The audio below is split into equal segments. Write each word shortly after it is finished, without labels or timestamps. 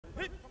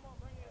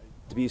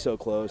to be so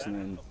close and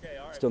then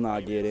still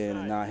not get in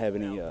and not have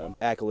any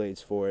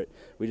accolades for it.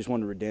 We just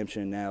wanted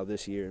redemption now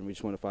this year, and we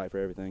just want to fight for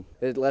everything.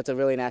 It left a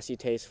really nasty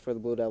taste for the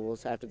Blue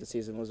Devils after the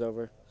season was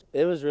over.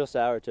 It was real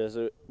sour to us.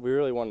 We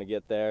really wanted to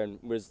get there, and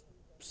we were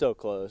so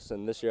close.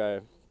 And this year, I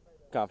have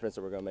confidence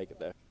that we're going to make it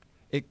there.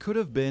 It could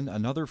have been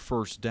another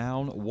first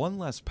down, one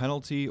less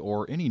penalty,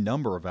 or any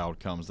number of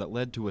outcomes that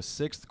led to a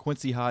 6th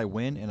Quincy High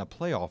win and a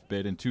playoff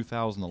bid in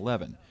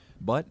 2011.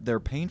 But their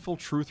painful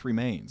truth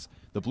remains.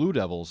 The Blue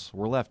Devils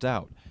were left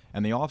out,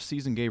 and the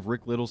offseason gave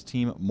Rick Little's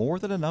team more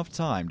than enough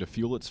time to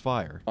fuel its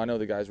fire. I know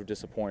the guys were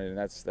disappointed, and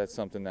that's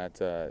something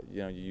that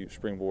you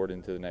springboard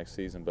into the next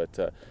season. But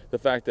the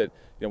fact that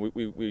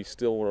we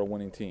still were a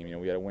winning team,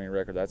 we had a winning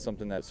record. That's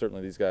something that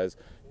certainly these guys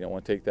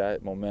want to take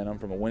that momentum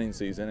from a winning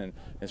season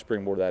and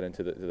springboard that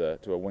into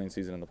to a winning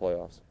season in the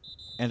playoffs.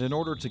 And in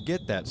order to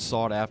get that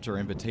sought-after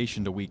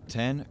invitation to Week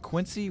 10,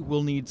 Quincy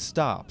will need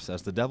stops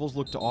as the Devils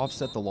look to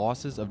offset the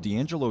losses of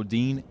D'Angelo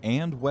Dean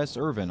and Wes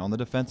Irvin on the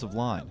defensive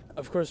line.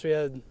 Of course, we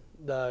had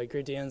the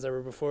great DNs that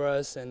were before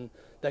us, and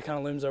that kind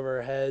of looms over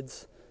our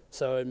heads,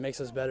 so it makes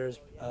us better as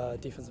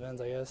defensive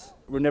ends, I guess.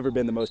 We've never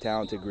been the most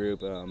talented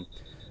group.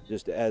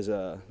 Just as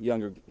a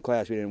younger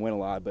class, we didn't win a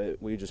lot,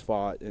 but we just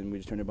fought, and we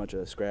just turned a bunch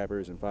of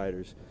scrappers and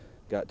fighters,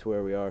 got to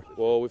where we are.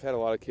 Well, we've had a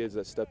lot of kids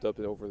that stepped up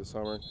over the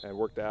summer and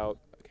worked out,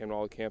 came to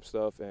all the camp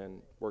stuff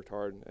and worked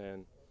hard,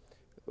 and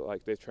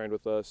they've trained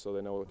with us, so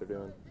they know what they're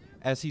doing.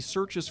 As he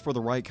searches for the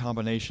right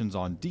combinations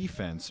on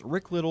defense,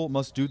 Rick Little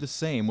must do the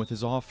same with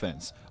his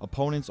offense.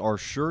 Opponents are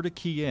sure to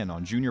key in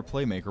on junior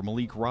playmaker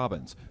Malik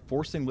Robbins,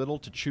 forcing Little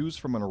to choose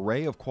from an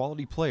array of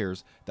quality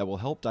players that will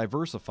help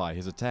diversify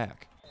his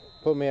attack.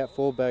 Put me at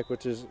fullback,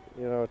 which is,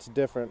 it's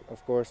different,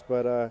 of course,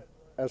 but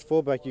as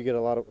fullback you get a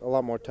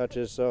lot more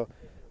touches. So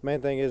main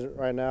thing is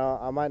right now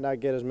I might not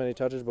get as many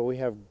touches, but we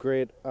have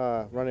great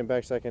running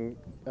backs that can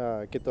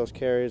get those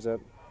carries that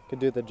could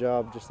do the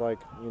job just like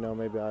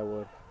maybe I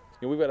would.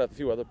 We've got a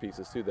few other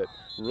pieces too that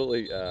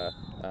really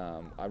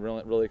I'm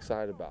really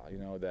excited about.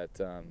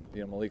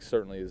 Malik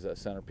certainly is a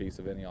centerpiece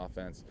of any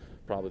offense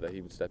probably that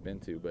he would step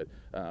into. But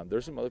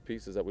there's some other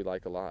pieces that we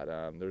like a lot.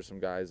 There's some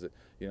guys that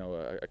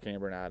a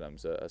Cameron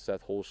Adams, a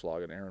Seth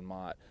Holschlag, and Aaron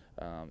Mott,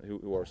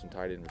 who are some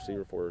tight end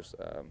receiver for us.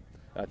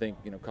 I think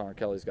Connor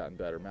Kelly's gotten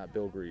better. Matt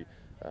Bilgree,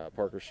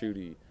 Parker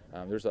Schutte.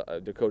 There's a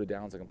Dakota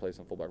Downs that can play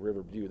some fullback.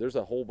 River Butte. There's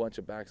a whole bunch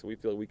of backs that we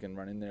feel we can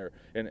run in there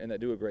and that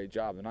do a great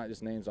job. They're not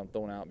just names I'm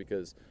throwing out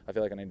because I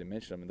feel like I need to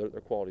mention them.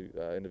 They're quality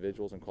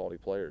individuals and quality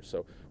players.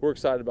 So we're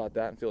excited about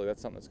that and feel like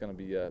that's something that's going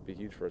to be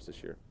huge for us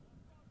this year.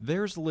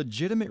 There's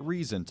legitimate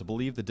reason to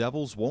believe the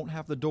Devils won't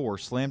have the door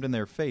slammed in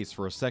their face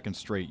for a second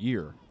straight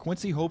year.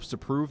 Quincy hopes to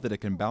prove that it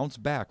can bounce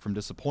back from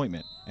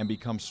disappointment and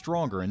become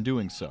stronger in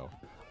doing so.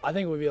 I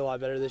think we'll be a lot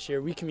better this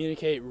year. We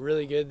communicate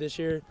really good this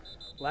year.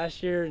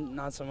 Last year,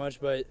 not so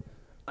much, but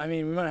I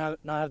mean, we might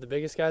not have the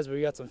biggest guys, but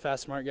we got some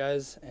fast, smart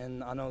guys,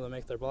 and I know they'll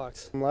make their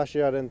blocks. Last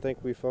year, I didn't think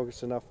we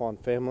focused enough on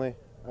family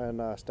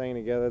and staying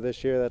together.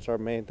 This year, that's our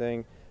main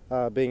thing.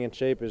 Being in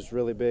shape is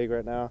really big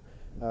right now.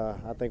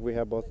 I think we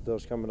have both of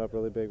those coming up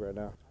really big right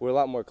now. We're a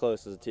lot more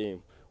close as a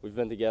team. We've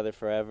been together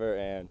forever,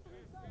 and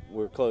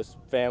we're close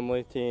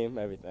family, team,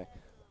 everything.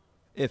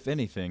 If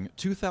anything,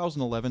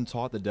 2011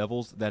 taught the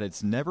Devils that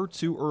it's never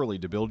too early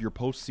to build your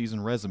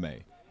postseason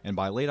resume, and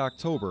by late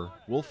October,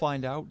 we'll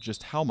find out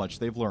just how much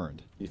they've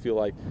learned. You feel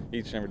like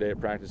each and every day at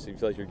practice, you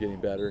feel like you're getting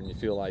better, and you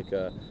feel like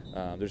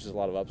there's just a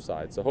lot of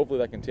upside. So hopefully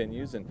that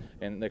continues, and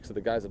next to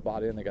the guys that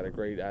bought in, they got a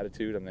great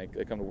attitude, and they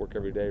come to work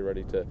every day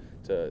ready to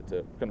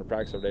come to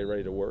practice every day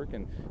ready to work,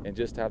 and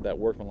just have that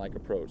workmanlike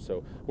approach.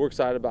 So we're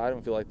excited about it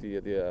and feel like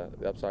the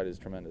upside is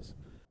tremendous.